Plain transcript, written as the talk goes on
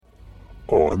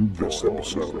on this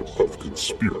episode of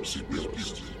Conspiracy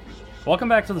Realist. Welcome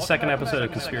back to the second episode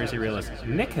of Conspiracy Realist.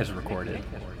 Nick has recorded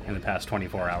in the past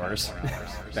 24 hours.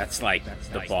 That's like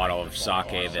the bottle of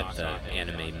sake that the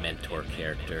anime mentor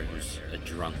character, who's a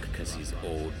drunk because he's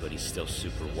old but he's still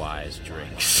super wise,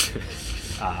 drinks.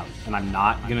 And I'm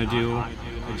not going to do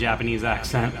a Japanese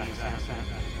accent.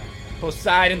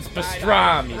 Poseidon's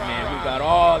pastrami, man. We got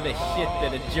all the shit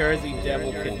that a Jersey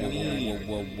Devil could need.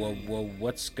 Whoa.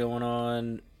 What's going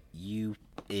on, you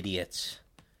idiots?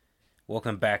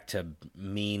 Welcome back to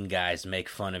Mean Guys Make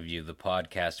Fun of You, the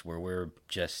podcast where we're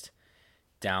just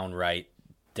downright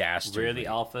dastardly. We're the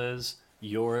alphas,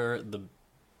 you're the...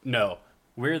 No,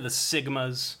 we're the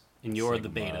sigmas, and you're the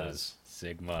betas.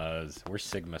 Sigmas. We're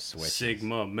sigma switches.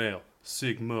 Sigma male.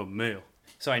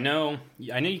 So I know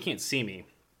you can't see me,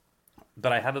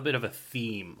 but I have a bit of a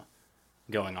theme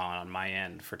going on my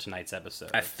end for tonight's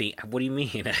episode. A theme? What do you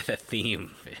mean, a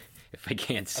theme? If I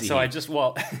can't see. So it's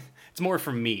more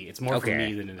for me. It's more for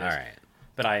me than it is. All right.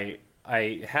 But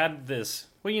I had this.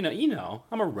 Well, you know,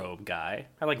 I'm a robe guy.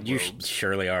 I like robes. You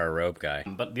surely are a robe guy.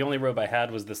 But the only robe I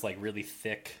had was this like really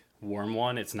thick, warm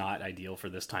one. It's not ideal for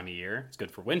this time of year. It's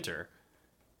good for winter.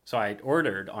 So I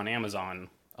ordered on Amazon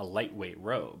a lightweight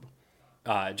robe.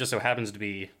 It just so happens to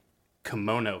be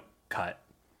kimono cut.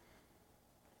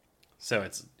 So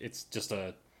it's just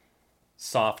a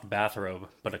soft bathrobe,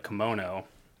 but a kimono.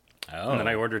 Oh. And then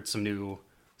I ordered some new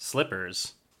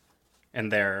slippers,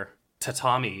 and they're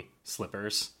tatami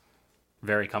slippers,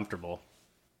 very comfortable.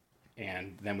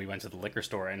 And then we went to the liquor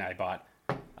store, and I bought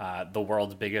the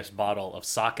world's biggest bottle of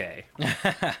sake,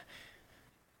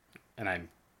 and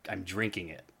I'm drinking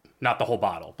it. Not the whole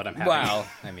bottle, but I'm having Well,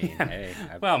 I mean, hey.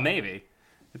 Well, maybe.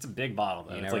 It's a big bottle,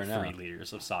 though. You It's never like 3 know.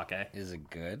 liters of sake. Is it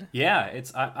good? Yeah,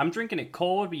 I'm drinking it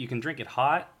cold, but you can drink it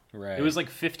hot. Right. It was like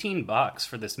 $15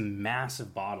 for this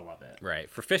massive bottle of it. Right.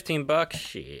 For $15,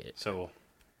 shit. So,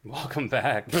 welcome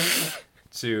back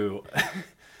to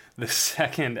the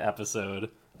second episode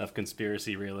of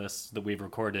Conspiracy Realists that we've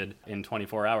recorded in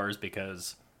 24 hours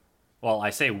because, well, I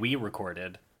say we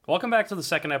recorded. Welcome back to the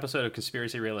second episode of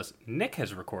Conspiracy Realists Nick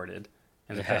has recorded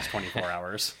in the past 24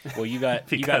 hours. Well, you got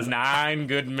 9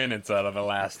 good minutes out of the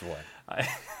last one.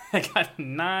 I got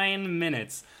 9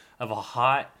 minutes of a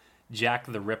hot Jack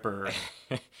the Ripper.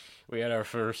 We had our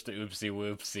first oopsie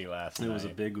whoopsie last night. It was a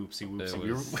big oopsie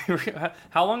whoopsie.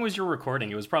 How long was your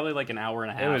recording? It was probably like an hour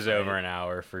and a half. It was right? over an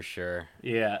hour for sure.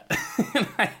 Yeah.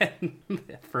 I had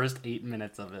the first 8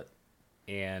 minutes of it.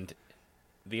 And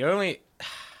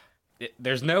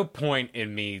there's no point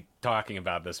in me talking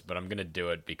about this, but I'm going to do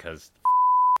it because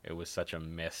it was such a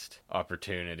missed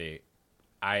opportunity.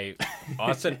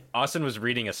 Austin was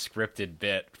reading a scripted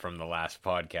bit from the last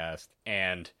podcast,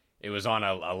 and it was on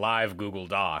a live Google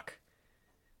Doc.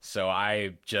 So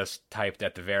I just typed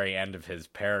at the very end of his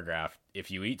paragraph,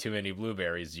 "If you eat too many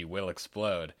blueberries, you will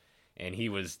explode." And he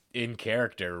was in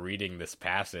character reading this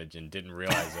passage and didn't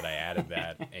realize that I added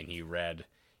that. And he read,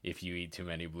 "If you eat too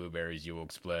many blueberries, you will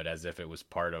explode," as if it was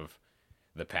part of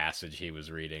the passage he was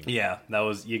reading. Yeah,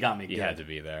 you got me good. You had to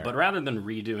be there. But rather than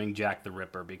redoing Jack the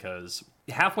Ripper, because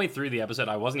halfway through the episode,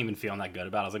 I wasn't even feeling that good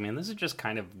about it. I was like, man, this is just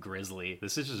kind of grisly.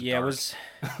 This is just dark. It was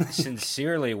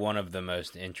sincerely one of the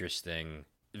most interesting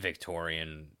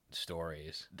Victorian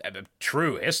stories.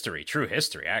 True history.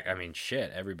 I mean,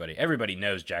 shit, everybody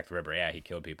knows Jack the Ripper. Yeah, he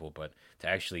killed people, but to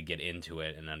actually get into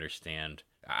it and understand...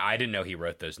 I didn't know he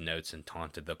wrote those notes and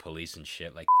taunted the police and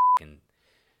shit like fucking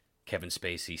Kevin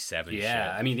Spacey 7 shit.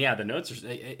 Yeah, I mean, yeah, the notes are...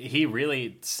 He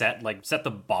really set the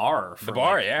bar for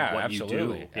what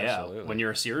absolutely. You do. Yeah, absolutely. when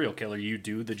you're a serial killer, you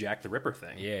do the Jack the Ripper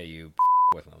thing. Yeah, you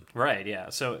with them. Right, yeah.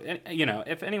 So, you know,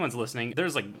 if anyone's listening,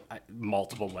 there's like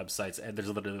multiple websites. There's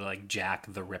literally like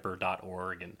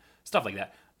jacktheripper.org and stuff like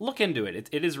that. Look into it.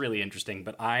 It is really interesting,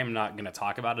 but I'm not going to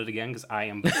talk about it again because I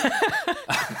am...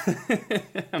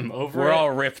 I'm over We're it.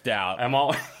 all ripped out. I'm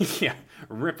all... Yeah,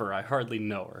 Ripper, I hardly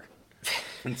know her.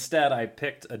 Instead, I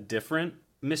picked a different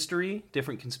mystery,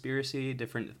 different conspiracy,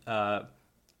 different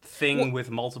thing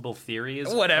with multiple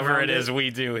theories. Whatever it is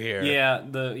we do here.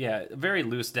 Yeah, very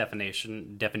loose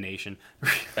definition.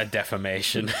 A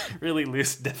defamation. Really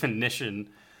loose definition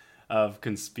of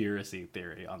conspiracy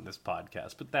theory on this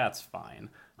podcast, but that's fine.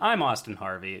 I'm Austin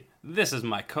Harvey. This is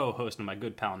my co-host and my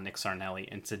good pal Nick Sarnelli,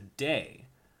 and today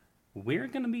we're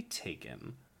going to be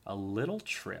taking a little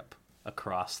trip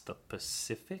across the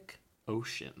Pacific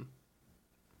Ocean.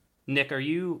 Nick, are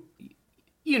you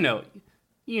know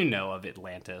of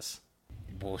Atlantis?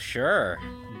 Well, sure.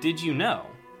 Did you know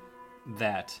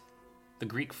that the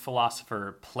Greek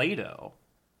philosopher Plato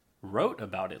wrote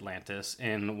about Atlantis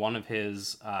in one of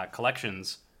his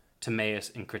collections,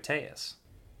 Timaeus and Critias?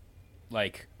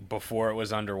 like before it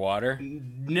was underwater?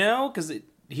 No, because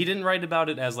he didn't write about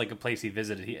it as like a place he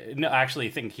visited. No, actually,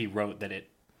 I think he wrote that it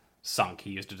sunk. He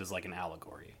used it as like an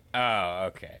allegory. Oh,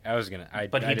 okay. I was gonna.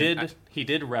 But he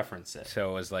did reference it.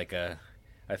 So it was like a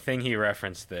thing he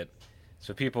referenced that.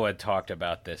 So people had talked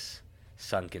about this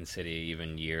sunken city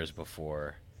even years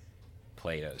before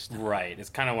Plato's time. Right. It's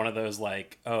kind of one of those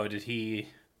like, oh, did he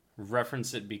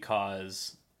reference it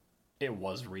because it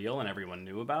was real and everyone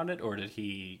knew about it, or did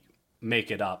he make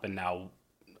it up and now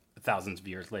thousands of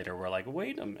years later we're like,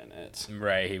 wait a minute.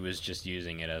 Right. He was just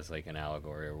using it as like an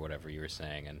allegory or whatever you were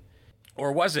saying,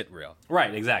 or was it real?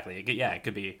 Right. Exactly. It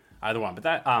could be either one, but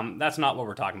that's not what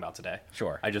we're talking about today.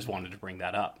 Sure. I just wanted to bring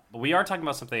that up. But we are talking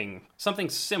about something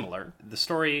similar. The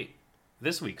story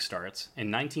this week starts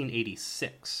in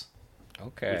 1986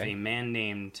 with a man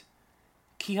named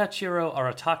Kihachiro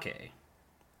Aratake.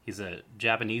 He's a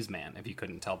Japanese man, if you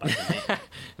couldn't tell by the name.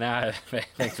 Nah,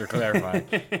 thanks for clarifying.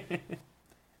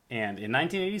 And in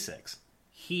 1986,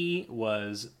 he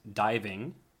was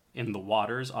diving in the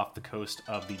waters off the coast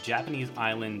of the Japanese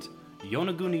island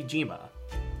Yonaguni, Jima,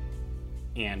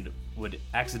 and would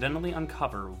accidentally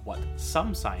uncover what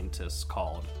some scientists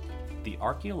called the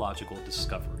archaeological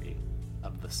discovery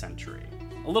of the century.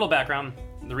 A little background: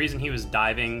 the reason he was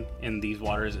diving in these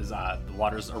waters is the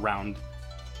waters around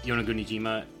Yonaguni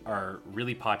Jima are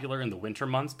really popular in the winter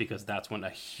months because that's when a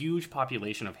huge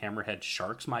population of hammerhead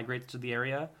sharks migrates to the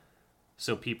area.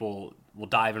 So people will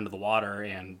dive into the water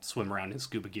and swim around in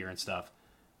scuba gear and stuff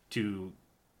to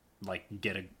like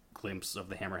get a glimpse of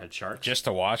the hammerhead sharks. Just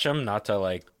to watch them, not to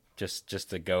like just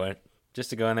to go in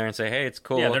there and say, hey, it's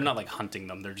cool. Yeah, they're not like hunting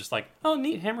them. They're just like, oh,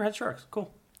 neat, hammerhead sharks,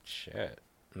 cool. Shit,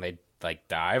 and they like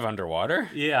dive underwater.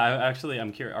 Yeah,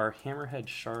 I'm curious. Are hammerhead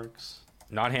sharks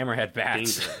not hammerhead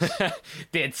bats? dangerous?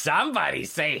 Did somebody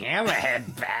say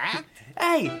hammerhead bat?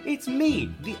 Hey, it's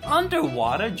me, the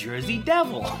underwater Jersey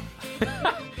Devil.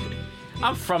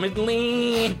 I'm from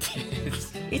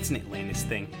Atlantis. It's an Atlantis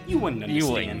thing. You wouldn't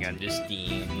understand.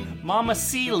 understand. Mama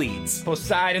sea leads.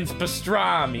 Poseidon's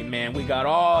pastrami, man. We got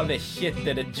all the shit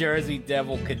that a Jersey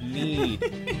Devil could need.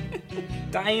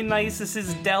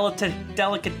 Dionysus's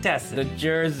delicatessen. The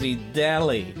Jersey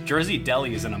Deli. Jersey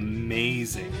Deli is an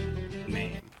amazing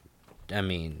name. I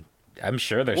mean, I'm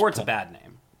sure there's... Or it's a bad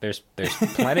name. There's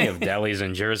plenty of delis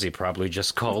in Jersey probably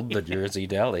just called the Jersey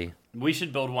Deli. We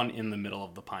should build one in the middle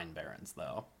of the Pine Barrens,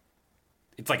 though.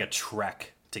 It's like a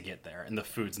trek to get there, and the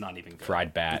food's not even good.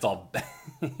 Fried bat.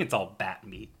 It's all bat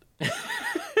meat.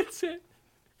 That's it.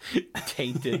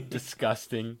 Tainted,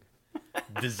 disgusting,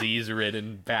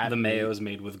 disease-ridden bat The meat. mayo's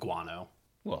made with guano.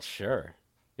 Well, sure.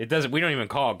 It doesn't. We don't even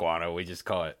call it guano. We just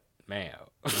call it mayo.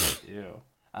 Ew.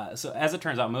 So as it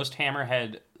turns out, most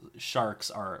hammerhead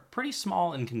sharks are pretty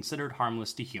small and considered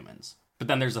harmless to humans. But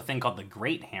then there's a thing called the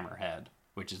great hammerhead,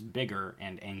 which is bigger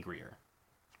and angrier.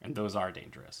 And those are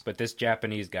dangerous. But this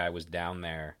Japanese guy was down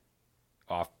there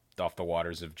off the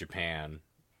waters of Japan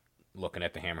looking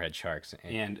at the hammerhead sharks.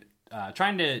 And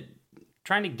trying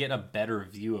to get a better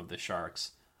view of the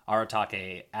sharks,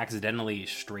 Aratake accidentally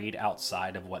strayed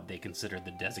outside of what they considered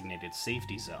the designated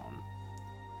safety zone.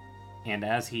 And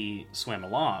as he swam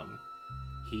along,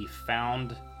 he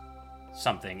found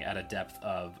something at a depth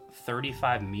of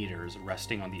 35 meters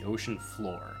resting on the ocean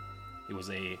floor. It was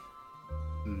a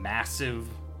massive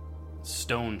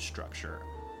stone structure.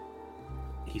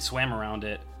 He swam around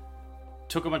it,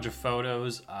 took a bunch of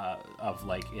photos of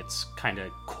like its kind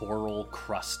of coral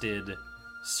crusted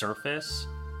surface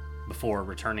before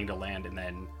returning to land and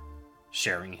then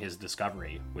sharing his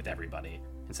discovery with everybody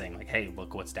and saying like, hey,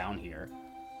 look what's down here.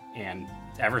 And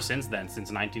ever since then,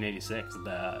 since 1986,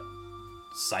 the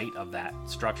site of that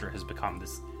structure has become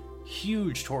this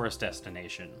huge tourist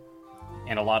destination.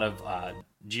 And a lot of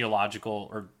geological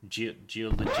or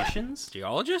geologicians?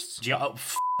 Geologists?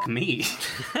 Fuck me.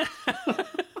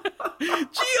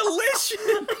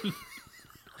 Geolician!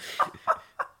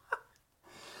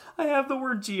 I have the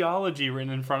word geology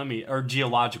written in front of me, or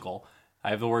geological.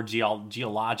 I have the word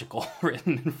geological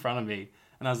written in front of me.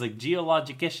 And I was like,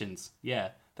 geologicians. Yeah,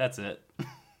 that's it.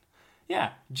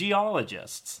 Yeah,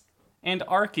 geologists and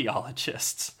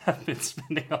archaeologists have been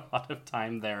spending a lot of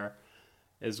time there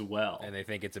as well. And they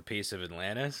think it's a piece of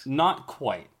Atlantis? Not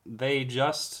quite. They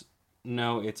just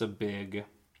know it's a big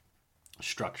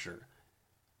structure.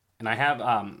 And I have,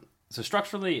 so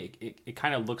structurally, it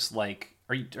kind of looks like,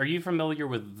 are you familiar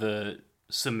with the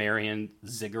Sumerian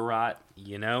ziggurat?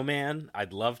 You know, man,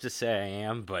 I'd love to say I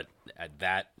am, but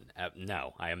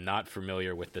no, I am not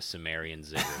familiar with the Sumerian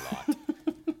ziggurat.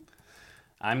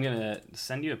 I'm going to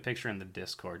send you a picture in the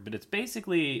Discord, but it's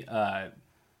basically a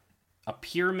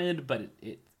pyramid, but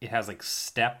it has like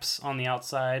steps on the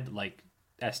outside, like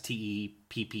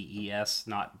steppes,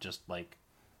 not just like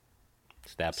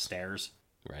Steps. stairs.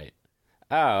 Right.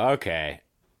 Oh, okay.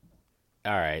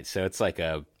 All right. So it's like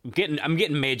I'm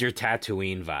getting major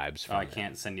Tatooine vibes from I it.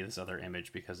 can't send you this other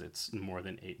image because it's more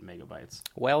than 8 megabytes.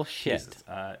 Well, shit. Jesus.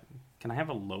 Can I have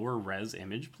a lower res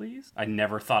image, please? I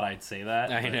never thought I'd say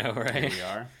that. I know, right? Here we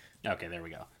are. Okay, there we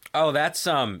go. Oh, that's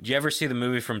Did you ever see the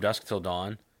movie From Dusk Till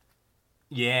Dawn?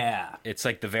 Yeah. It's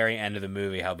like the very end of the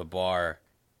movie, how the bar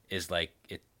is like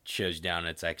it shows down. And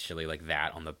it's actually like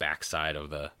that on the backside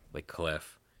of the like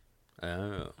cliff.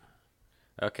 Oh,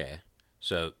 okay.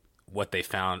 So what this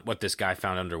guy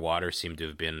found underwater seemed to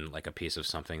have been like a piece of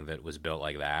something that was built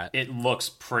like that. It looks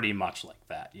pretty much like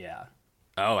that, yeah.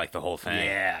 Oh, like the whole thing.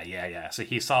 Yeah. So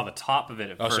he saw the top of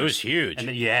it at first. So it was huge. And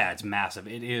then, yeah, it's massive.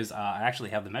 It is, I actually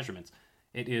have the measurements.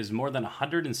 It is more than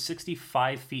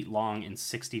 165 feet long and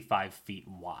 65 feet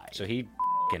wide. So he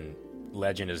f***ing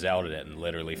Legend of Zelda it and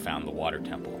literally found the water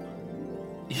temple.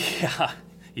 Yeah.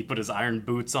 He put his iron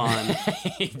boots on.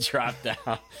 He dropped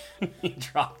down. He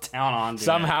dropped down onto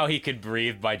Somehow he could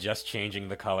breathe by just changing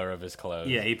the color of his clothes.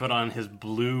 Yeah, he put on his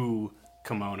blue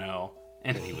kimono.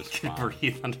 And he was could fine.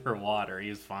 breathe underwater. He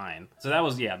was fine. So that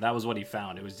was what he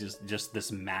found. It was just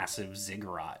this massive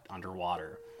ziggurat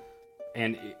underwater,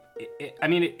 and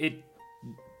it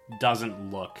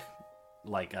doesn't look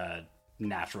like a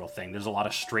natural thing. There's a lot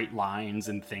of straight lines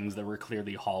and things that were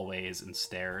clearly hallways and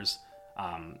stairs.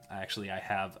 Actually, I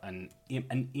have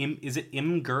is it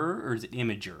Imgur or is it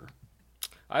Imager?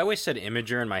 I always said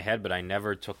Imager in my head, but I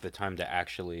never took the time to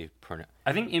actually pronounce.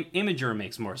 I think Imager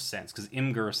makes more sense because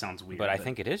Imgur sounds weird. But I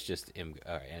think it is just Imgur.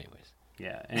 All right, anyways.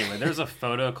 Yeah. Anyway, there's a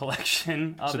photo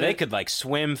collection of So it. they could like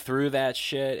swim through that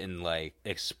shit and like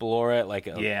explore it like.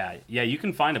 Yeah. You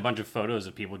can find a bunch of photos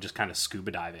of people just kind of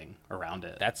scuba diving around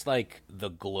it. That's like the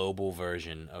global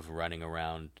version of running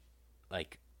around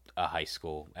like a high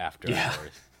school after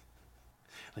hours.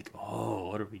 Like, oh,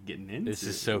 what are we getting into? This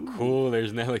is so cool.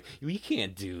 There's no like, we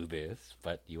can't do this,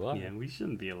 but you are. Yeah, we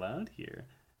shouldn't be allowed here.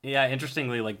 Yeah,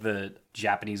 interestingly, like the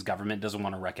Japanese government doesn't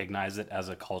want to recognize it as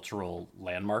a cultural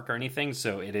landmark or anything,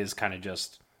 so it is kind of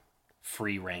just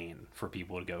free reign for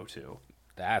people to go to.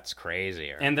 That's crazy.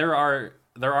 And there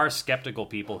are skeptical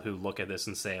people who look at this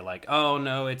and say like, oh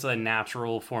no, it's a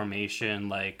natural formation.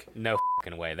 Like, no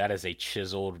fucking way. That is a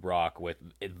chiseled rock with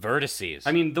vertices.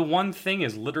 I mean, the one thing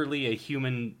is literally a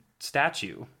human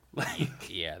statue. Like,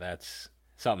 yeah, that's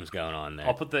something's going on there.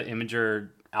 I'll put the Imager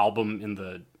album in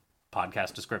the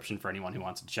podcast description for anyone who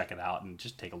wants to check it out and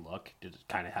just take a look to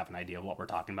kind of have an idea of what we're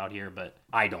talking about here. But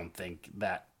I don't think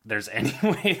that there's any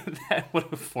way that would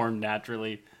have formed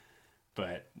naturally.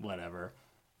 But whatever.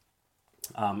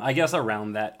 I guess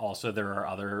around that also there are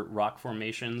other rock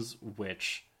formations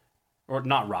or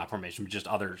not rock formations, but just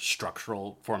other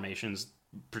structural formations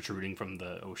protruding from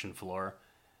the ocean floor,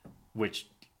 which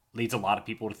leads a lot of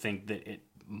people to think that it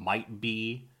might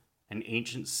be an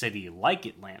ancient city like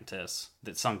Atlantis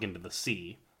that sunk into the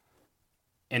sea,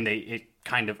 and it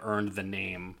kind of earned the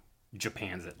name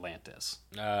Japan's Atlantis.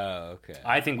 Oh, okay.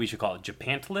 I think we should call it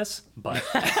Japantless, but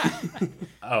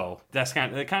oh, that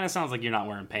kind of sounds like you're not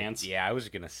wearing pants. Yeah, I was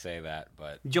gonna say that,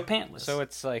 but Japantless. So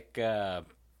it's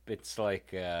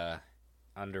like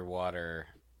underwater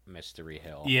Mystery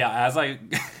Hill. Yeah, as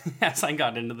I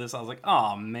got into this, I was like,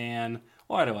 oh man,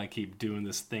 why do I keep doing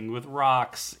this thing with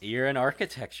rocks? You're an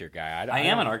architecture guy. I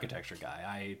am an architecture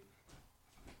guy.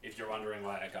 If you're wondering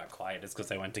why I got quiet, it's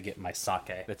because I went to get my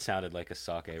sake. That sounded like a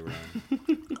sake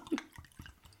run.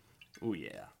 Oh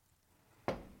yeah.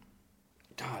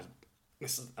 God,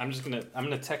 I'm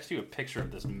gonna text you a picture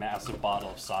of this massive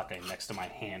bottle of sake next to my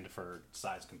hand for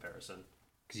size comparison,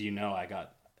 because I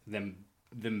got them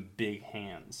big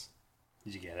hands.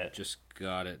 Did you get it? Just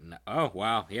got it. Oh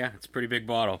wow, yeah, it's a pretty big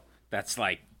bottle. That's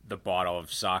like the bottle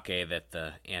of sake that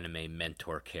the anime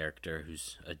mentor character,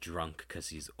 who's a drunk because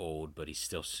he's old but he's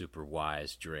still super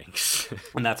wise, drinks.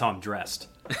 And that's how I'm dressed.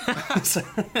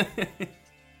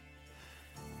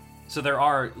 So there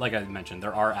are, like I mentioned,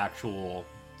 there are actual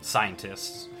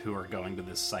scientists who are going to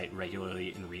this site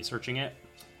regularly and researching it.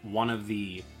 One of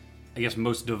the, I guess,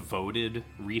 most devoted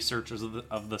researchers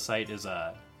of the site is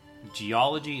a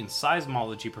geology and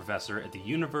seismology professor at the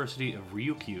University of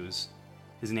Ryukyu's.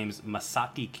 His name is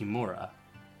Masaki Kimura,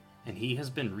 and he has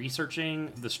been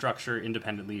researching the structure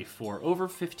independently for over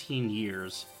 15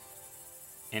 years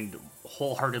and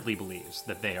wholeheartedly believes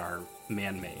that they are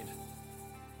man-made.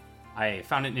 I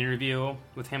found an interview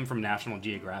with him from National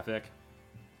Geographic,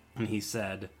 and he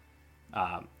said,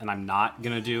 and I'm not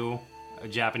going to do a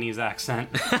Japanese accent,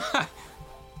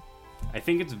 I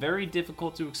think it's very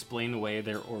difficult to explain away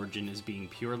their origin as being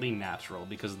purely natural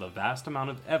because of the vast amount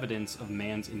of evidence of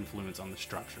man's influence on the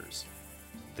structures.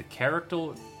 The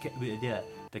characters and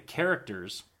the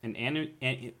characters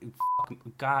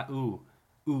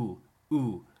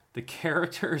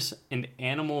and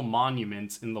animal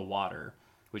monuments in the water,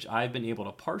 which I've been able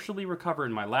to partially recover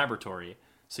in my laboratory,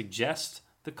 suggest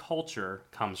the culture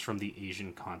comes from the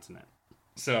Asian continent.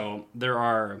 So there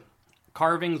are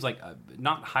carvings, like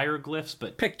not hieroglyphs,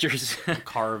 but Pictures.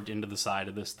 carved into the side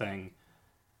of this thing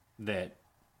that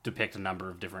depict a number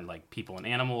of different like people and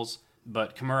animals.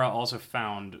 But Kimura also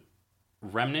found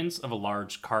remnants of a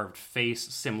large carved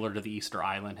face similar to the Easter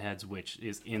Island heads, which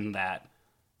is in that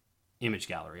image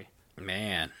gallery.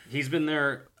 Man. He's been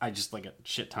there, a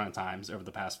shit ton of times over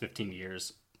the past 15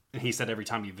 years. And he said every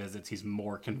time he visits, he's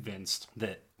more convinced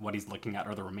that what he's looking at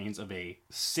are the remains of a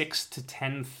 6,000 to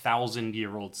 10,000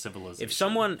 year old civilization. If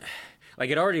someone,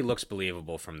 it already looks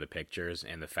believable from the pictures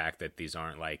and the fact that these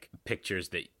aren't pictures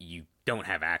that you don't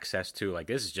have access to.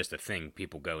 This is just a thing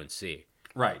people go and see.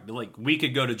 Right. We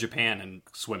could go to Japan and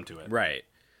swim to it. Right.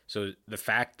 So the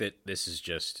fact that this is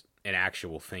just an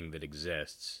actual thing that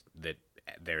exists, that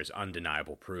there's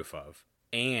undeniable proof of,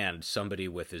 and somebody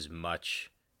with as much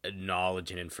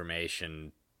knowledge and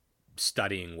information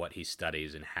studying what he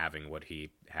studies and having what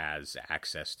he has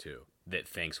access to that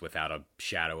thinks without a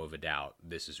shadow of a doubt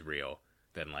this is real,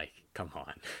 then come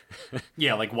on.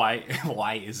 Yeah,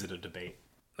 why is it a debate?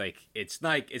 It's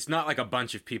not like a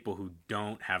bunch of people who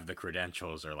don't have the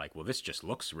credentials are well, this just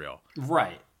looks real.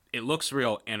 Right. It looks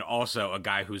real, and also a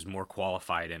guy who's more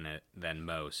qualified in it than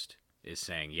most is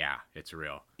saying, yeah, it's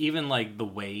real. Even the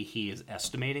way he is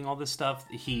estimating all this stuff,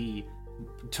 he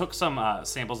took some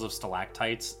samples of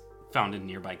stalactites found in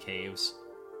nearby caves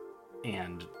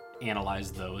and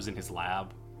analyzed those in his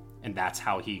lab, and that's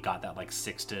how he got that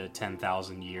 6,000 to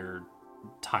 10,000 year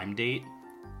time date.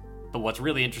 But what's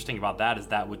really interesting about that is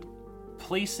that would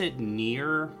place it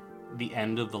near the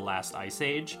end of the last ice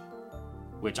age,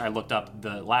 which I looked up.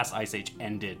 The last ice age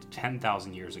ended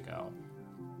 10,000 years ago.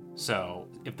 So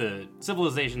if the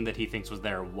civilization that he thinks was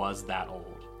there was that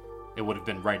old, it would have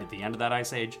been right at the end of that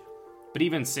ice age. But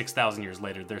even 6,000 years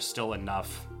later, there's still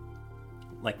enough,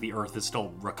 the Earth is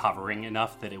still recovering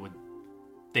enough that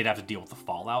they'd have to deal with the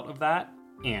fallout of that.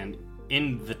 And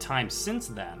in the time since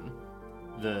then,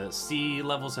 the sea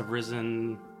levels have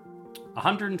risen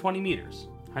 120 meters.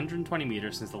 120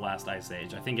 meters since the last ice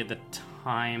age. I think at the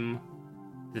time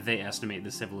that they estimate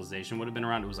the civilization would have been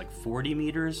around, it was 40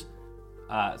 meters.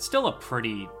 Still a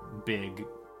pretty big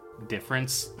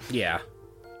difference. Yeah,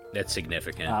 that's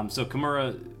significant. So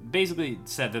Kimura basically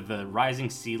said that the rising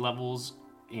sea levels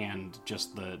and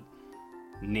just the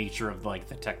nature of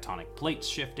the tectonic plates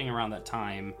shifting around that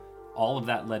time, all of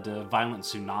that led to violent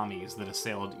tsunamis that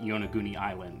assailed Yonaguni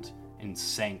Island and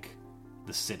sank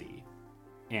the city.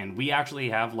 And we actually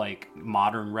have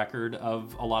modern record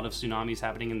of a lot of tsunamis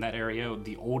happening in that area.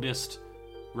 The oldest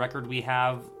record we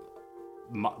have,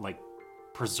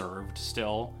 preserved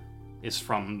still, is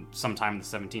from sometime in the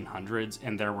 1700s,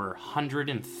 and there were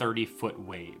 130-foot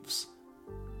waves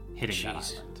hitting that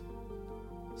island.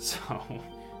 So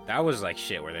that was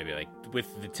shit where they'd be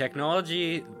with the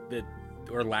technology that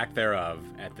or lack thereof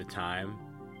at the time,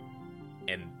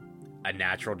 and a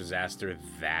natural disaster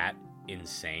that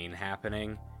insane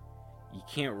happening, you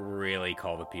can't really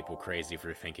call the people crazy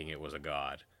for thinking it was a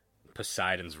god.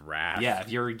 Poseidon's wrath. Yeah, if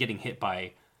you're getting hit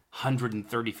by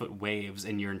 130-foot waves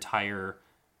and your entire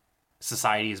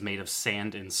society is made of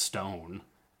sand and stone,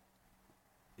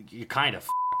 you're kind of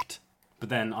fucked. But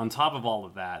then on top of all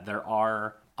of that, there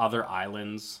are other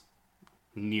islands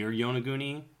near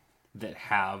Yonaguni that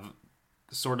have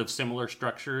sort of similar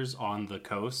structures on the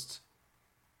coast,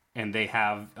 and they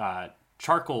have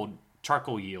charcoal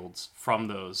yields from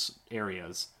those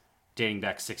areas dating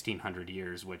back 1,600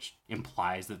 years, which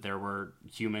implies that there were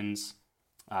humans.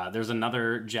 There's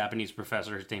another Japanese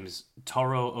professor. His name is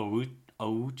Toru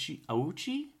Ouchi?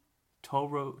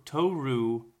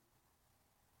 Toru.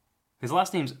 His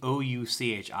last name's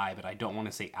Ouchi, but I don't want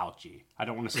to say Ouchi. I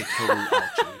don't want to say Toru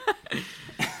Ouchi.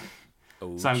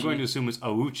 So I'm going to assume it's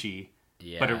Ouchi,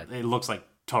 yeah, but it looks like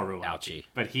Toru Ouchi.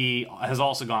 But he has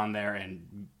also gone there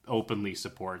and openly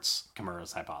supports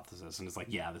Kimura's hypothesis, and it's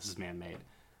yeah, this is man-made.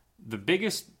 The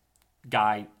biggest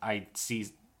guy I see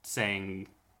saying,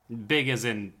 big as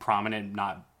in prominent,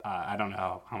 not, I don't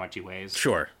know how much he weighs.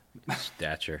 Sure.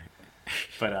 Stature.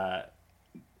 But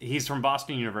he's from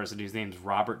Boston University. His name's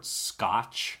Robert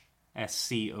Scotch,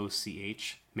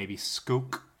 Scotch, maybe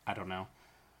Skook, I don't know.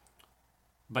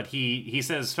 But he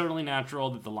says totally natural,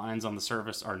 that the lines on the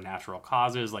surface are natural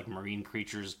causes, like marine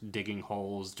creatures digging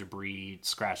holes, debris,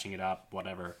 scratching it up,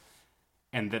 whatever.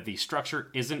 And that the structure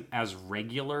isn't as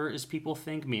regular as people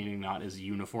think, meaning not as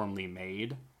uniformly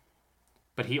made.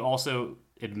 But he also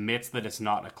admits that it's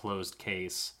not a closed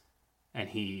case, and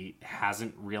he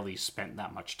hasn't really spent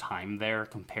that much time there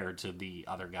compared to the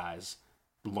other guys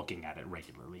looking at it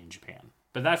regularly in Japan.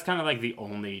 But that's kind of like the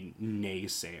only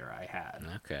naysayer I had.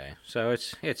 Okay, so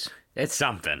it's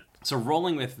something. So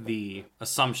rolling with the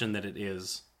assumption that it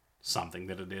is something,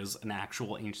 that it is an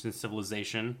actual ancient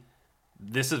civilization,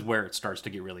 this is where it starts to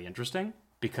get really interesting,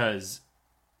 because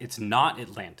it's not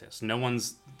Atlantis. No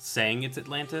one's saying it's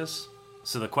Atlantis.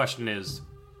 So the question is,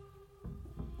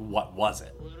 what was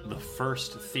it? The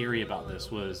first theory about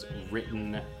this was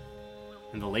written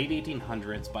in the late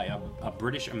 1800s by a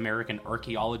British-American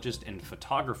archaeologist and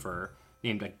photographer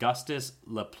named Augustus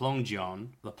Leplongeon.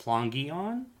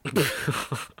 Leplongeon?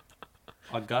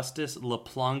 Augustus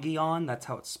Leplongeon, that's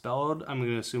how it's spelled. I'm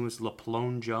going to assume it's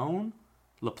Leplongeon?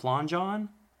 Leplongeon?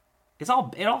 It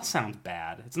all sounds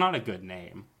bad. It's not a good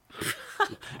name.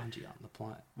 Leplongeon,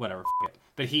 whatever, it.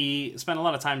 But he spent a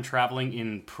lot of time traveling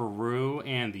in Peru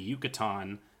and the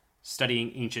Yucatan,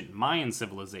 studying ancient Mayan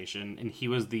civilization, and he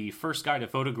was the first guy to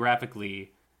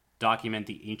photographically document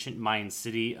the ancient Mayan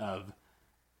city of,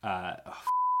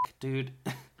 dude.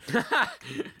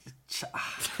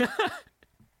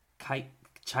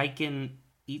 Chichen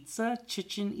Itza?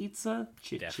 Chichen Itza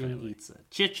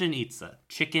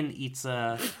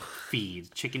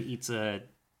feed. Chichen Itza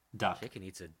duck. Chicken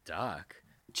eats a duck.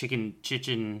 Chichen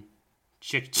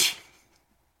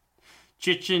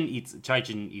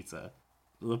Itza.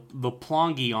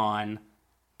 Leplongeon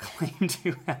claimed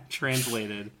to have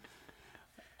translated.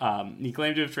 He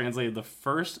claimed to have translated the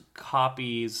first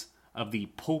copies of the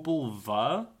Popol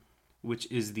Vuh, which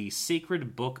is the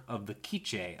sacred book of the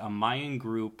Quiche, a Mayan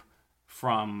group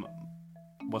from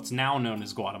what's now known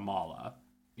as Guatemala.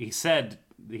 He said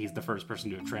he's the first person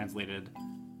to have translated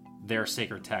their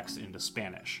sacred text into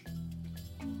Spanish.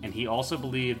 And he also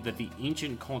believed that the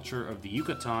ancient culture of the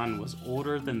Yucatan was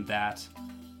older than that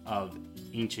of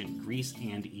ancient Greece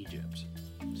and Egypt.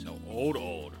 So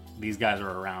old. These guys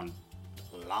are around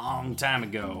a long time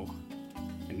ago,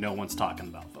 and no one's talking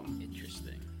about them.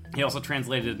 Interesting. He also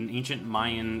translated an ancient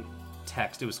Mayan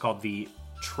text. It was called the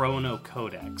Trono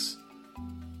Codex.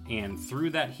 And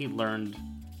through that, he learned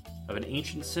of an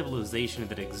ancient civilization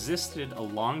that existed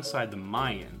alongside the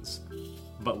Mayans,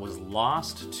 but was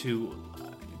lost to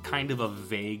kind of a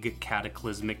vague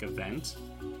cataclysmic event.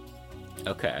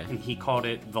 Okay. And he called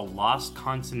it the Lost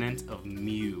Continent of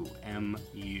Mu.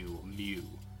 M-U. Mu.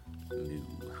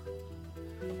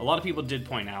 A lot of people did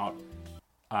point out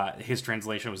his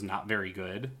translation was not very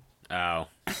good. Oh.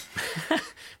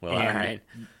 Well, And alright.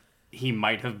 he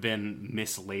might have been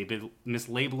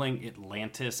mislabeling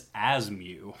Atlantis as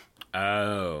Mu.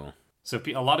 Oh. So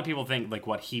a lot of people think like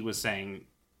what he was saying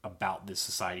about this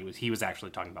society was he was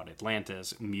actually talking about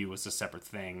Atlantis. Mu was a separate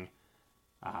thing,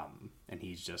 and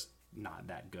he's just not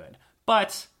that good.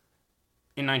 But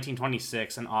in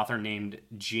 1926, an author named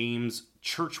James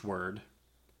Churchward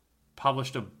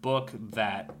published a book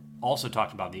that also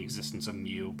talked about the existence of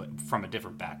Mu, but from a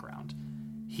different background.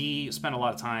 He spent a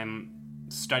lot of time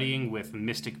studying with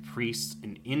mystic priests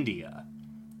in India,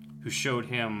 who showed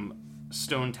him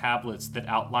stone tablets that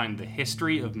outlined the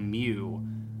history of Mu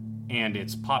and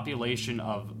its population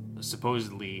of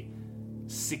supposedly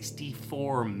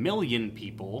 64 million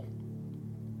people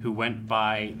who went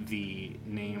by the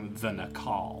name the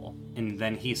Nakal. And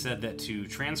then he said that to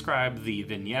transcribe the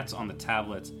vignettes on the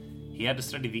tablets, he had to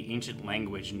study the ancient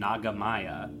language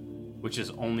Nagamaya, which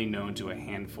is only known to a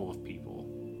handful of people.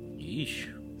 Yeesh.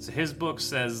 So his book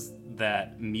says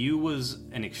that Mu was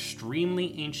an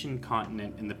extremely ancient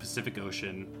continent in the Pacific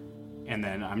Ocean, and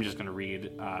then I'm just going to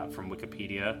read from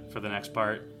Wikipedia for the next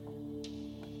part.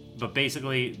 But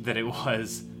basically, that it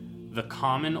was the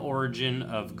common origin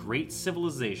of great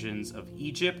civilizations of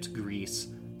Egypt, Greece,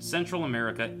 Central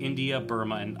America, India,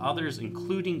 Burma, and others,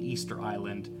 including Easter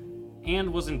Island,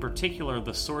 and was in particular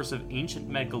the source of ancient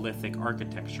megalithic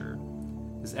architecture.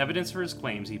 As evidence for his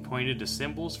claims, he pointed to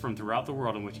symbols from throughout the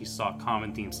world in which he saw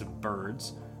common themes of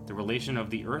birds, the relation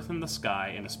of the earth and the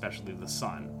sky, and especially the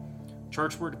sun.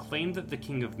 Churchward claimed that the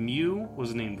king of Mu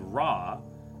was named Ra,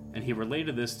 and he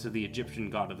related this to the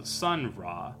Egyptian god of the sun,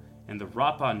 Ra, and the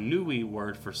Rapa Nui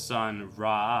word for sun,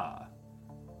 Ra.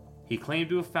 He claimed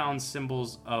to have found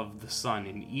symbols of the sun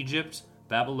in Egypt,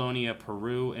 Babylonia,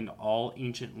 Peru, and all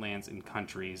ancient lands and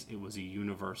countries. It was a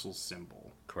universal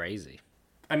symbol. Crazy.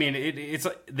 I mean, it's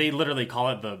they literally call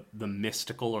it the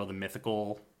mystical or the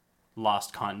mythical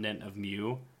lost continent of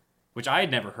Mu, which I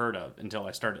had never heard of until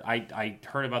I started. I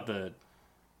heard about the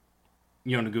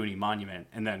Yonaguni monument,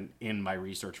 and then in my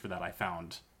research for that, I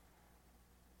found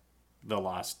the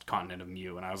lost continent of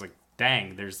Mu, and I was like,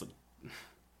 dang, there's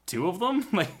two of them?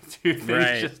 Like, two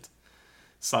things just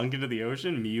sunk into the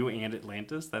ocean, Mu and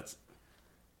Atlantis? That's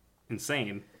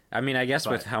insane. I mean, I guess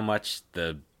with how much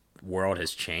the world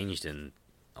has changed in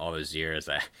all those years,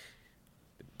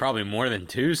 probably more than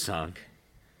two sunk.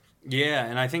 Yeah,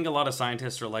 and I think a lot of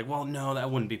scientists are like, well, no, that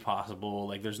wouldn't be possible.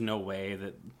 Like, there's no way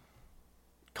that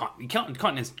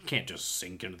continents can't just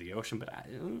sink into the ocean, but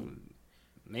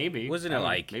maybe. Wasn't it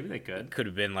like... Maybe they could. Could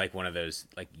have been like one of those,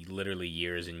 like, literally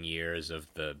years and years of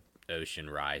the ocean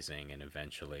rising and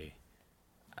eventually...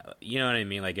 you know what I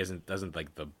mean? Like, doesn't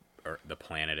like the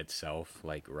planet itself,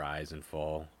 like, rise and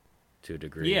fall to a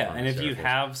degree? Yeah, and if you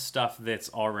have stuff that's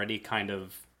already kind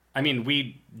of... I mean,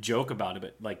 we joke about it,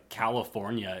 but, like,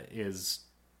 California is...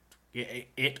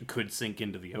 It could sink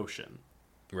into the ocean.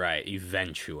 Right,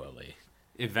 eventually.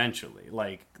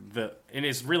 Like, and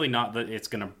it's really not that it's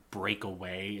going to break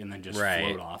away and then just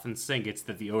float off and sink. It's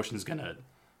that the ocean's going to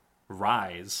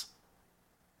rise.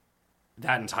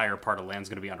 That entire part of land's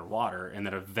going to be underwater, and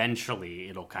then eventually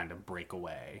it'll kind of break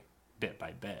away bit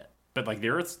by bit. But, like, the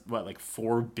Earth's,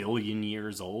 4 billion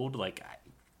years old? Like,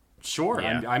 sure,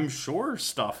 yeah. I'm sure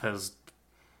stuff has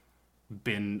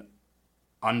been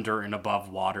under and above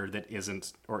water that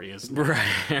isn't or is.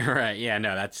 Right. Yeah,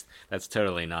 no, that's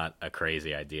totally not a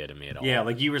crazy idea to me at all. Yeah,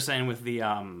 like you were saying with the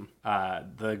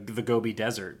Gobi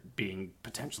Desert being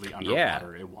potentially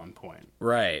underwater at one point.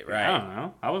 Right. I don't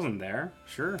know. I wasn't there.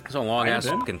 Sure. It's a long ass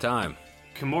fucking time.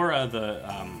 Kimura,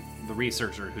 the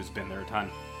researcher who's been there a ton,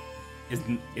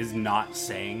 is not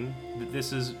saying that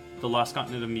this is the lost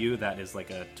continent of Mu. That is like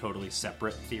a totally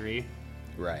separate theory.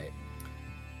 Right.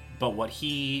 But what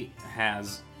he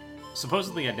has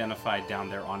supposedly identified down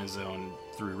there on his own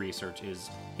through research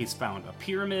is he's found a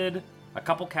pyramid, a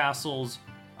couple castles,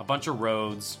 a bunch of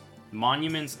roads,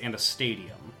 monuments, and a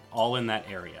stadium, all in that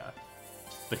area.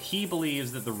 But he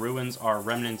believes that the ruins are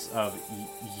remnants of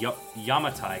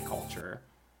Yamatai culture,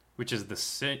 which is the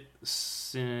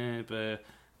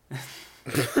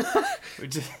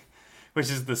which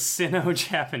is the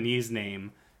Sino-Japanese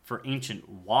name for ancient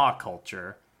Wa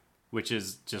culture, which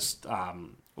is just,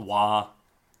 Wa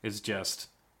is just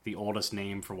the oldest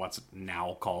name for what's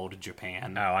now called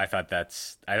Japan. Oh, I thought that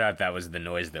was the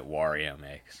noise that Wario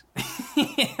makes.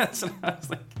 Yeah, that's what I was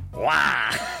like.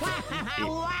 Wa!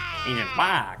 Ancient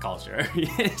Wa culture.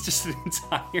 It's just an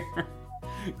entire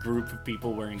group of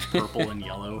people wearing purple and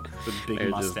yellow with big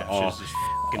mustaches just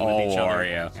fucking with each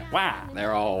Wario. other. Wow.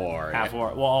 They're all Wario. Half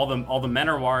Wario. Well, all the men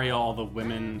are Wario, all the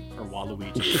women are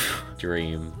Waluigi.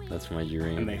 Dream. That's my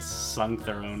dream. And they sunk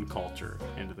their own culture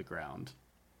into the ground.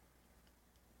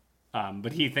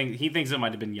 But he thinks it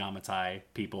might have been Yamatai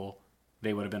people.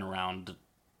 They would have been around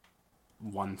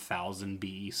 1000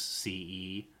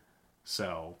 BCE.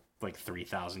 So, like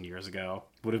 3,000 years ago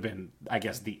would have been, I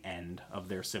guess, the end of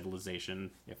their civilization.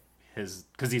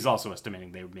 Because he's also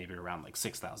estimating they were maybe around like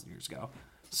 6,000 years ago.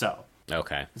 So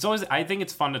okay, it's always, I think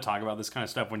it's fun to talk about this kind of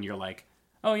stuff when you're like,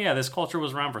 oh yeah, this culture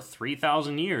was around for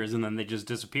 3,000 years and then they just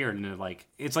disappeared, and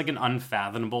it's like an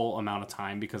unfathomable amount of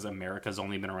time because America's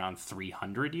only been around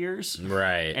 300 years,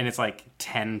 right? And it's like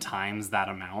 10 times that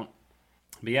amount.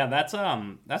 But yeah, that's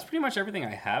pretty much everything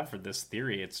I have for this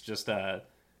theory. It's just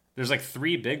there's like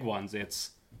 3 big ones.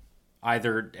 It's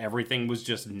either everything was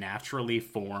just naturally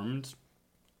formed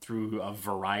through a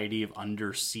variety of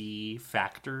undersea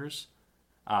factors.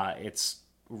 It's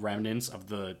remnants of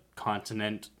the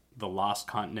lost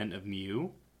continent of Mu,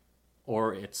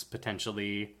 or it's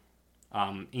potentially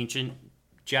ancient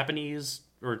Japanese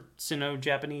or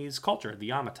Sino-Japanese culture, the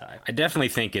Yamatai. I definitely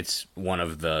think it's one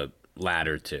of the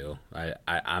latter two.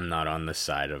 I'm not on the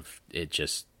side of it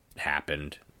just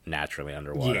happened naturally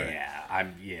underwater.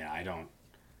 I don't...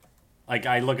 Like,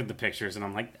 I look at the pictures and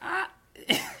I'm like,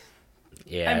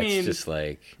 Yeah, it's just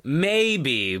like,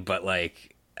 maybe, but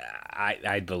like,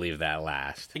 I'd believe that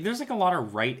last. Like, there's like a lot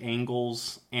of right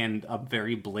angles and a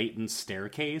very blatant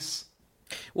staircase.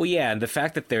 Well, yeah, and the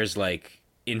fact that there's like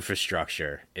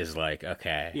infrastructure is like,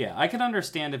 okay. Yeah, I could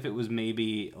understand if it was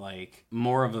maybe like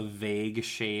more of a vague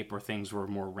shape or things were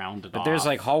more rounded off. But there's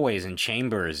like hallways and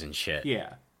chambers and shit.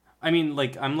 Yeah. I mean,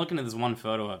 like, I'm looking at this one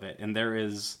photo of it, and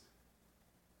it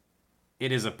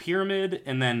is a pyramid,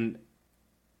 and then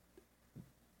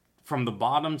from the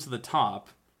bottom to the top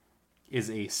is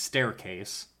a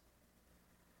staircase.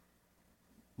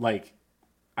 Like,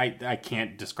 I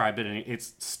can't describe it.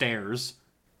 It's stairs.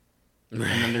 And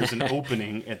then there's an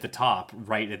opening at the top,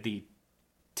 right at the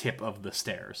tip of the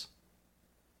stairs.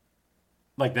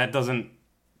 Like, that doesn't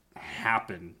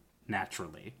happen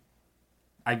naturally.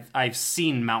 I've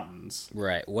seen mountains.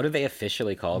 Right. What do they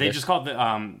officially call They this? just call it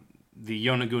the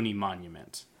Yonaguni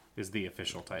Monument is the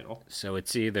official title. So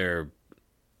it's either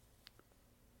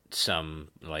some,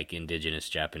 like, indigenous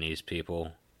Japanese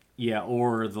people. Yeah,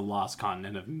 or the Lost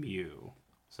Continent of Mu.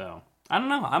 So, I don't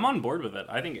know. I'm on board with it.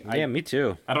 I think... Yeah, me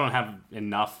too. I don't have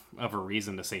enough of a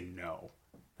reason to say no,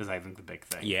 is I think the big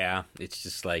thing. Yeah, it's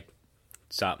just like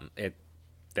something...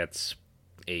 That's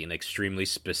an extremely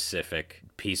specific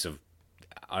piece of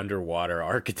underwater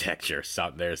architecture.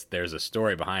 There's a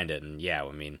story behind it, and yeah,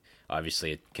 I mean,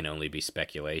 obviously it can only be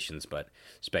speculations, but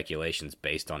speculations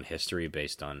based on history,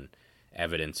 based on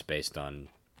evidence, based on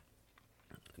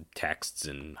texts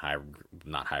and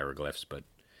not hieroglyphs, but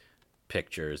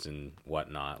pictures and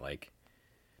whatnot. Like,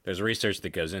 there's research that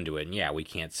goes into it, and yeah, we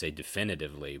can't say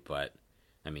definitively, but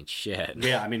I mean, shit.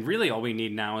 Yeah, I mean, really all we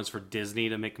need now is for Disney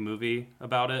to make a movie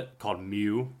about it called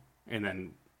Mew, and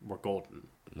then we're golden.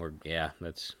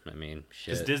 That's, I mean,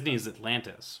 shit. Because Disney's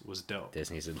Atlantis was dope.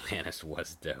 Disney's Atlantis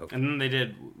was dope. And then they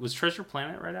did... Was Treasure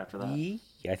Planet right after that?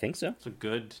 Yeah, I think so. It's a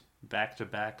good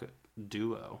back-to-back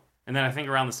duo. And then I think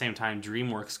around the same time,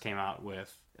 DreamWorks came out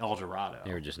with El Dorado.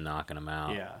 They were just knocking them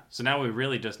out. Yeah. So now we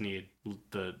really just need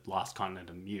the Lost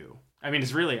Continent of Mew. I mean,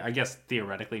 it's really, I guess,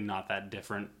 theoretically not that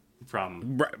different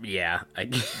from yeah,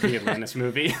 the Atlantis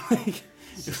movie.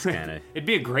 It'd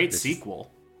be a great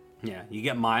sequel. Yeah, you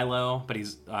get Milo, but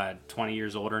he's 20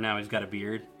 years older now. He's got a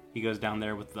beard. He goes down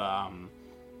there with the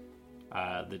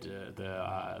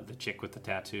chick with the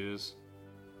tattoos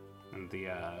and the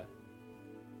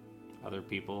other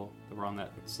people that were on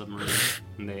that submarine,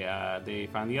 and they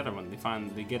find the other one. They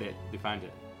find it.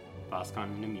 Lost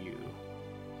Continent of Mew.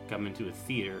 Coming to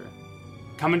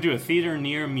a theater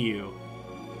near Mew.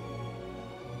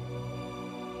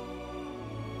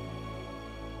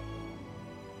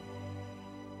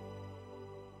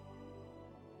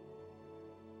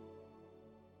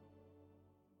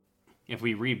 If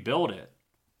we rebuild it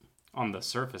on the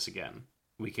surface again,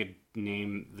 we could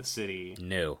name the city.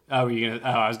 No. I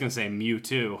was gonna say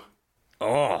Mewtwo.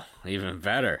 Oh, even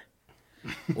better.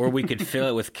 Or we could fill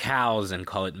it with cows and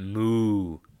call it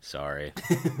Moo. Sorry.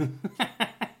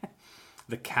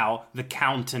 The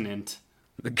countinent.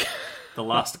 The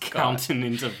lost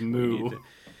countinent of Moo.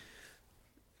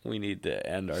 We need to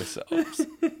end ourselves.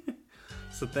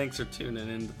 So thanks for tuning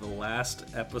in to the last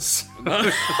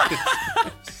episode.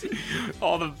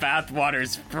 All the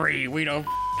bathwater's free. We don't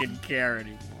fucking care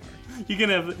anymore. You can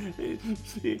have...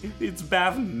 It's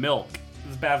bath milk.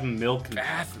 It's bath milk.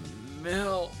 Bath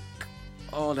milk.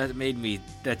 Oh, that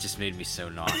just made me so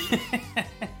nauseous.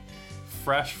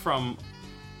 Fresh from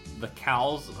the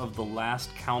cows of the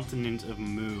last continent of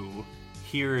Moo,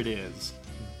 here it is.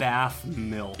 Bath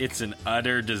milk. It's an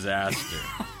utter disaster.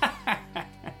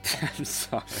 I'm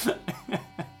sorry.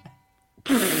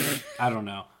 I don't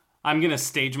know. I'm going to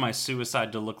stage my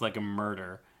suicide to look like a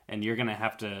murder, and you're going to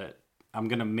have to... I'm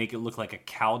going to make it look like a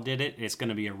cow did it. It's going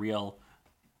to be a real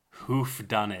who'f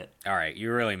done it. All right,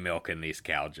 you're really milking these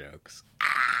cow jokes.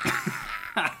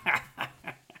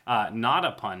 Not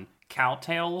a pun.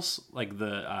 Cowtails, like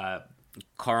the...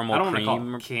 caramel I don't cream want to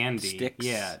call it candy. sticks.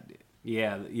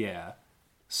 Yeah.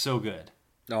 So good.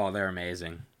 Oh, they're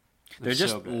amazing. They're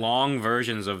just so long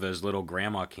versions of those little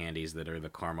grandma candies that are the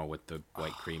caramel with the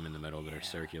white cream in the middle that are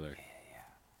circular. Yeah.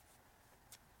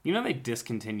 You know they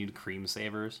discontinued cream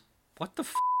savers? What the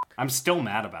f***? I'm still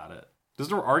mad about it.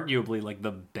 Those are arguably like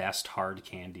the best hard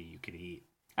candy you could eat.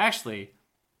 Actually,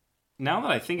 now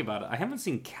that I think about it, I haven't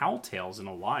seen Cowtails in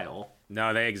a while.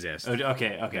 No, they exist.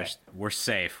 Okay. We're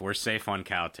safe. We're safe on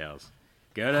Cowtails.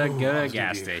 Go to a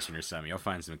gas station or something. You'll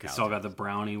find some Cowtails. Still got the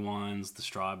brownie ones, the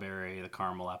strawberry, the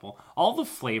caramel apple. All the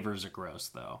flavors are gross,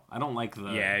 though. I don't like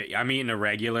the... Yeah, I'm eating a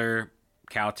regular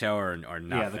Cowtail or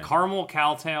nothing. Yeah, the caramel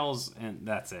Cowtails, and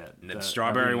that's it. The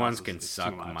strawberry ones can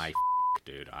suck my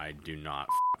dude. I do not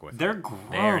with They're them.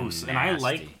 gross, They're and I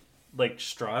like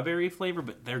strawberry flavor,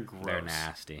 but they're gross. They're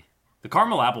nasty. The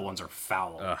caramel apple ones are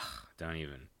foul. Ugh, don't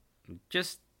even.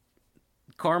 Just...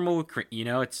 caramel with cream,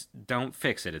 don't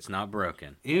fix it. It's not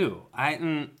broken. Ew.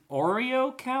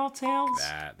 Oreo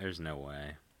Cowtails? There's no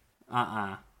way.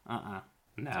 No.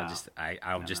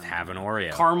 I'll just have an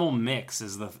Oreo. Caramel mix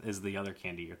is the other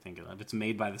candy you're thinking of. It's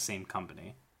made by the same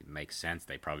company. It makes sense.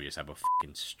 They probably just have a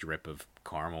fucking strip of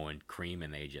caramel and cream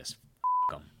and they just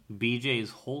f them. BJ's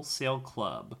Wholesale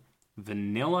Club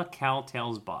Vanilla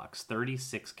Cowtails box,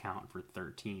 36 count for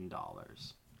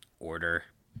 $13. Order.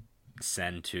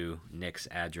 Send to Nick's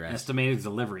address. Estimated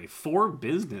delivery 4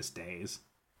 business days.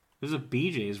 There's a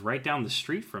BJ's right down the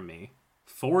street from me.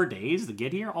 4 days to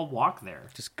get here? I'll walk there.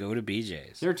 Just go to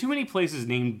BJ's. There are too many places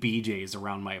named BJ's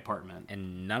around my apartment.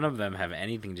 And none of them have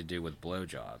anything to do with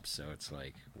blowjobs, so it's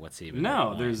like, what's even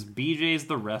No, there's BJ's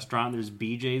the restaurant, there's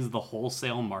BJ's the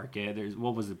wholesale market, there's,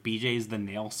 what was it, BJ's the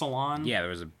nail salon? Yeah, there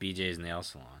was a BJ's nail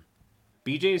salon.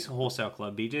 BJ's Wholesale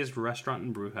Club, BJ's Restaurant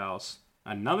and Brew House,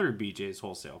 another BJ's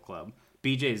Wholesale Club,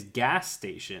 BJ's Gas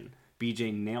Station,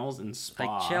 BJ Nails and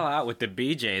Spa. Like, chill out with the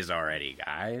BJ's already,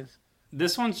 guys.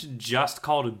 This one's just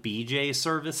called BJ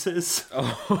Services.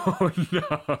 Oh,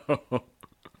 no.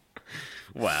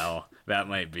 Well, that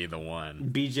might be the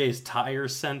one. BJ's Tire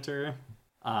Center.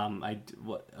 BJ's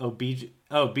what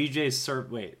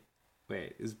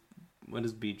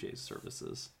is BJ's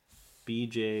Services?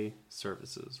 BJ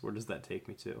Services. Where does that take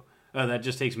me to? Oh, that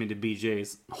just takes me to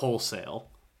BJ's Wholesale,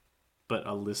 but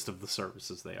a list of the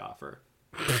services they offer.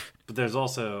 But there's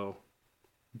also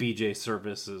BJ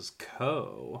Services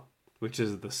Co., which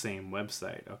is the same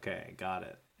website. Okay, got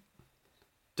it.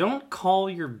 Don't call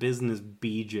your business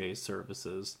BJ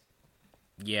Services.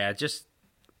 Yeah, just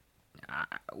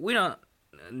we don't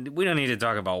need to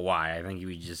talk about why. I think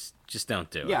we just don't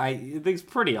do it. Yeah, I think it's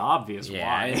pretty obvious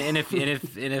why. And if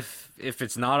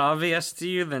it's not obvious to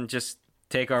you, then just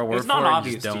take our word for it. It's not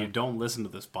obvious to you. Don't listen to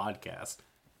this podcast.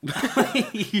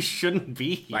 You shouldn't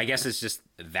be here. I guess it's just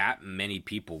that many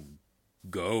people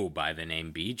go by the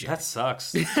name BJ. That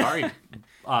sucks. Sorry.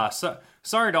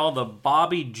 Sorry to all the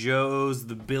Bobby Joes,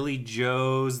 the Billy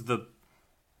Joes, the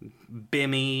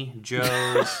Bimmy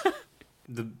Joes,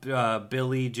 the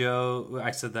Billy Joe.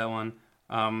 I said that one.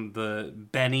 The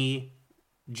Benny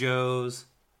Joes,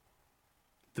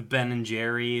 the Ben and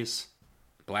Jerry's,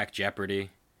 Black Jeopardy,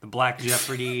 the Black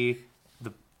Jeopardy,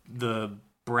 the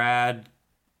Brad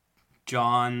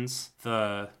Johns,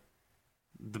 the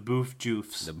Boof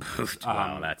Joofs. The Boof.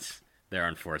 Wow, they're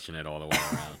unfortunate all the way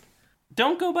around.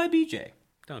 Don't go by BJ.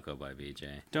 Don't go by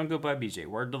BJ. Don't go by BJ.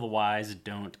 Word to the wise,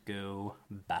 don't go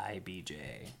by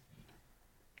BJ.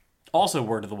 Also,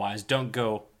 word to the wise, don't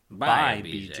go by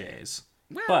BJ's.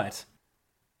 Well, but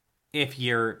if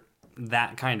you're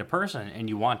that kind of person and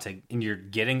you're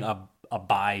getting a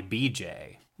by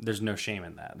BJ, there's no shame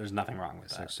in that. There's nothing wrong with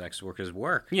that. Sex work is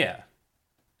work. Yeah.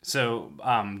 So,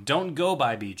 don't go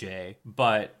by BJ,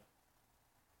 but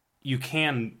you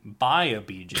can buy a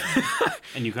BJ,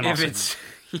 and you can also...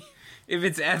 if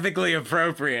it's ethically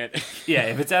appropriate. Yeah,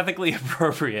 if it's ethically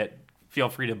appropriate, feel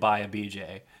free to buy a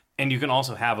BJ. And you can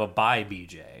also have a buy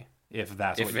BJ, if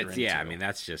that's what you're into. Yeah, I mean,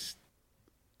 that's just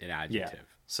an adjective. Yeah.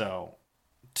 So,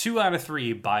 2 out of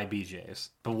 3 buy BJs,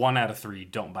 but 1 out of 3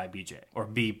 don't buy BJ. Or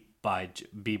be by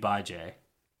J.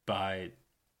 By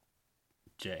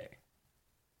J.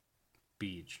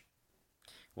 Beach.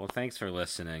 Well, thanks for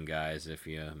listening, guys. If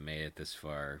you made it this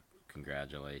far,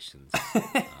 congratulations.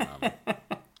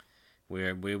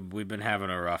 We've been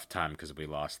having a rough time because we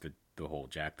lost the whole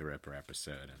Jack the Ripper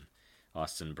episode, and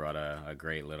Austin brought a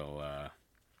great little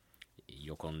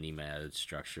Yonaguni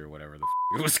structure, whatever the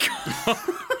it was called.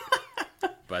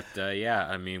 But yeah,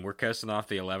 I mean, we're coasting off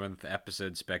the 11th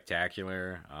episode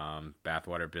spectacular.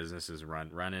 Bathwater business is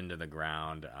run into the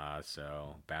ground.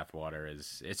 So Bathwater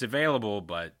it's available,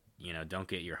 but don't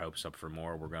get your hopes up for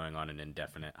more. We're going on an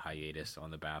indefinite hiatus on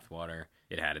the Bathwater.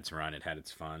 It had its run, it had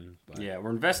its fun. But... Yeah, we're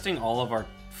investing all of our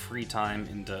free time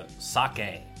into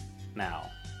sake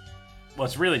now. Well,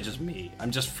 it's really just me.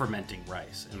 I'm just fermenting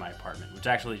rice in my apartment, which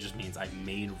actually just means I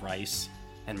made rice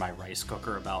in my rice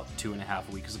cooker about 2.5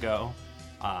 weeks ago.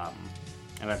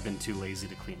 And I've been too lazy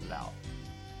to clean it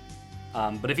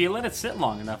out. But if you let it sit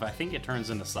long enough, I think it turns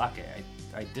into sake.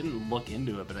 I didn't look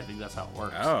into it, but I think that's how it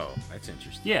works. Oh, that's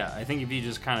interesting. Yeah, I think if you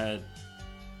just kind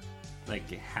of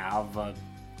have a,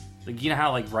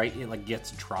 how it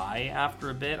gets dry after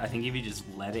a bit. I think if you just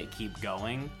let it keep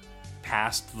going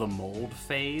past the mold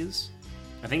phase,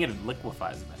 I think it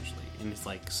liquefies eventually, and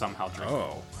it's somehow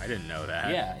drinkable. Oh, I didn't know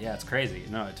that. Yeah, it's crazy.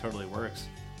 No, it totally works.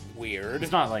 Weird.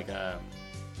 It's not like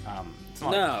it's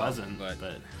not pleasant, but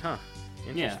huh,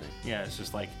 interesting. Yeah, it's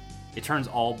just it turns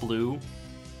all blue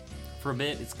for a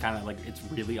bit. It's kind of it's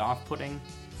really off-putting.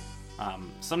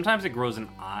 Sometimes it grows an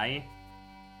eye,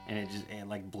 and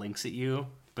it blinks at you,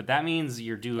 but that means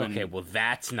you're doing... Okay, well,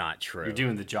 that's not true. You're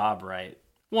doing the job right.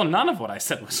 Well, none of what I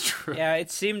said was true. Yeah, it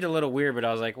seemed a little weird, but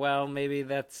I was like, well, maybe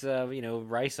that's,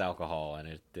 rice alcohol,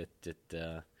 and it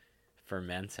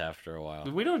ferments after a while.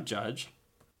 But we don't judge.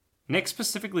 Nick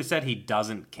specifically said he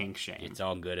doesn't kink shame. It's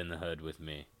all good in the hood with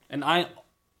me. And I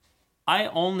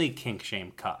only kink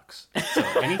shame cucks. So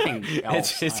anything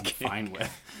else I'm fine with.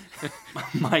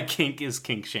 My kink is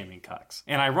kink shaming cucks.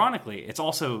 And ironically, it's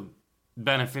also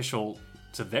beneficial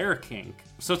to their kink.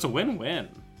 So it's a win-win.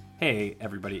 Hey,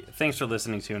 everybody. Thanks for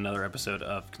listening to another episode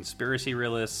of Conspiracy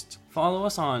Realist. Follow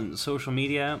us on social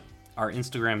media. Our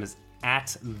Instagram is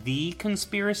at The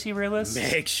Conspiracy Realist.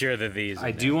 Make sure the V's in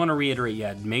I there. do want to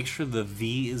reiterate, make sure the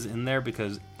V is in there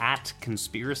because at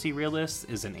Conspiracy Realist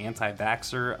is an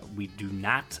anti-vaxxer. We do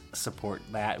not support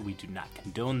that. We do not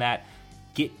condone that.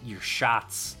 Get your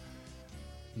shots.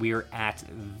 We are at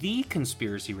The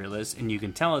Conspiracy Realist, and you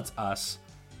can tell it's us.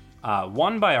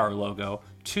 One, by our logo.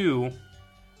 Two,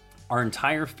 our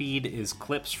entire feed is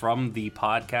clips from the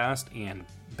podcast and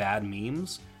bad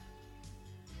memes.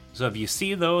 So if you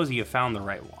see those, you found the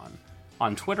right one.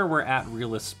 On Twitter, we're at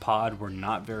RealistPod. We're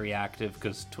not very active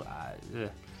because...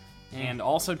 And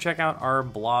also check out our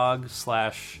blog /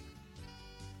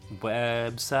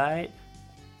 website,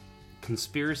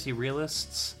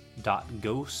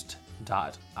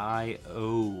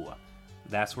 conspiracyrealists.ghost.io.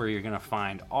 That's where you're going to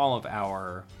find all of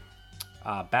our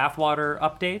bathwater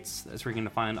updates. That's where you're going to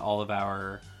find all of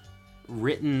our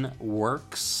written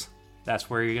works. That's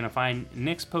where you're going to find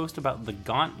Nick's post about the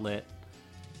gauntlet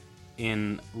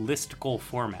in listicle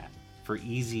format for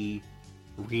easy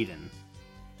reading.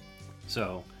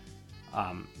 So,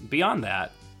 beyond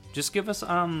that, just give us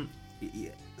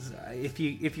if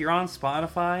you're on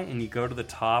Spotify and you go to the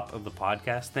top of the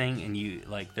podcast thing and you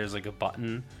there's a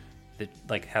button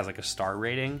that has a star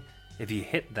rating. If you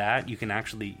hit that, you can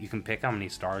pick how many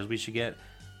stars we should get.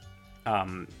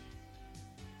 I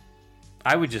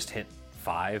would just hit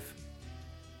 5.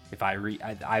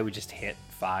 I would just hit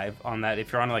 5 on that.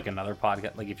 If you're on another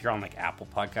podcast, if you're on Apple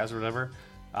Podcasts or whatever,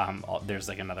 there's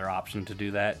another option to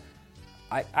do that.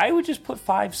 I would just put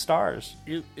 5 stars.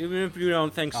 Even if you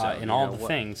don't think so. In all the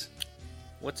things.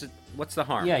 What's the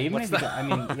harm? Yeah, even if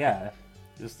yeah.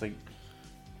 Just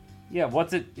yeah,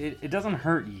 what's it? It doesn't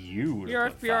hurt you.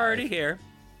 You're already here.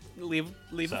 Leave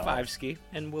a 5 ski,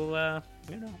 and we'll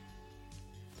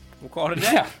call it a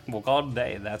day. Yeah, we'll call it a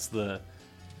day. That's the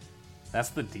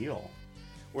deal.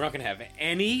 We're not gonna have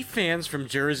any fans from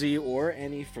Jersey or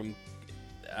any from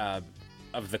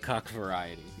of the cuck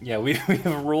variety. Yeah, we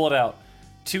have ruled out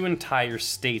 2 entire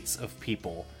states of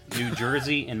people: New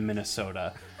Jersey and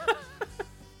Minnesota.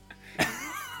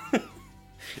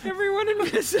 Everyone in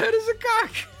Minnesota's a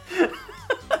cock.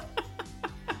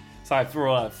 So I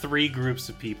throw out 3 groups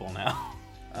of people now.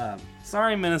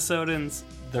 Sorry, Minnesotans.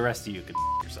 The rest of you can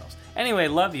yourselves. Anyway,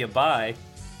 love you. Bye.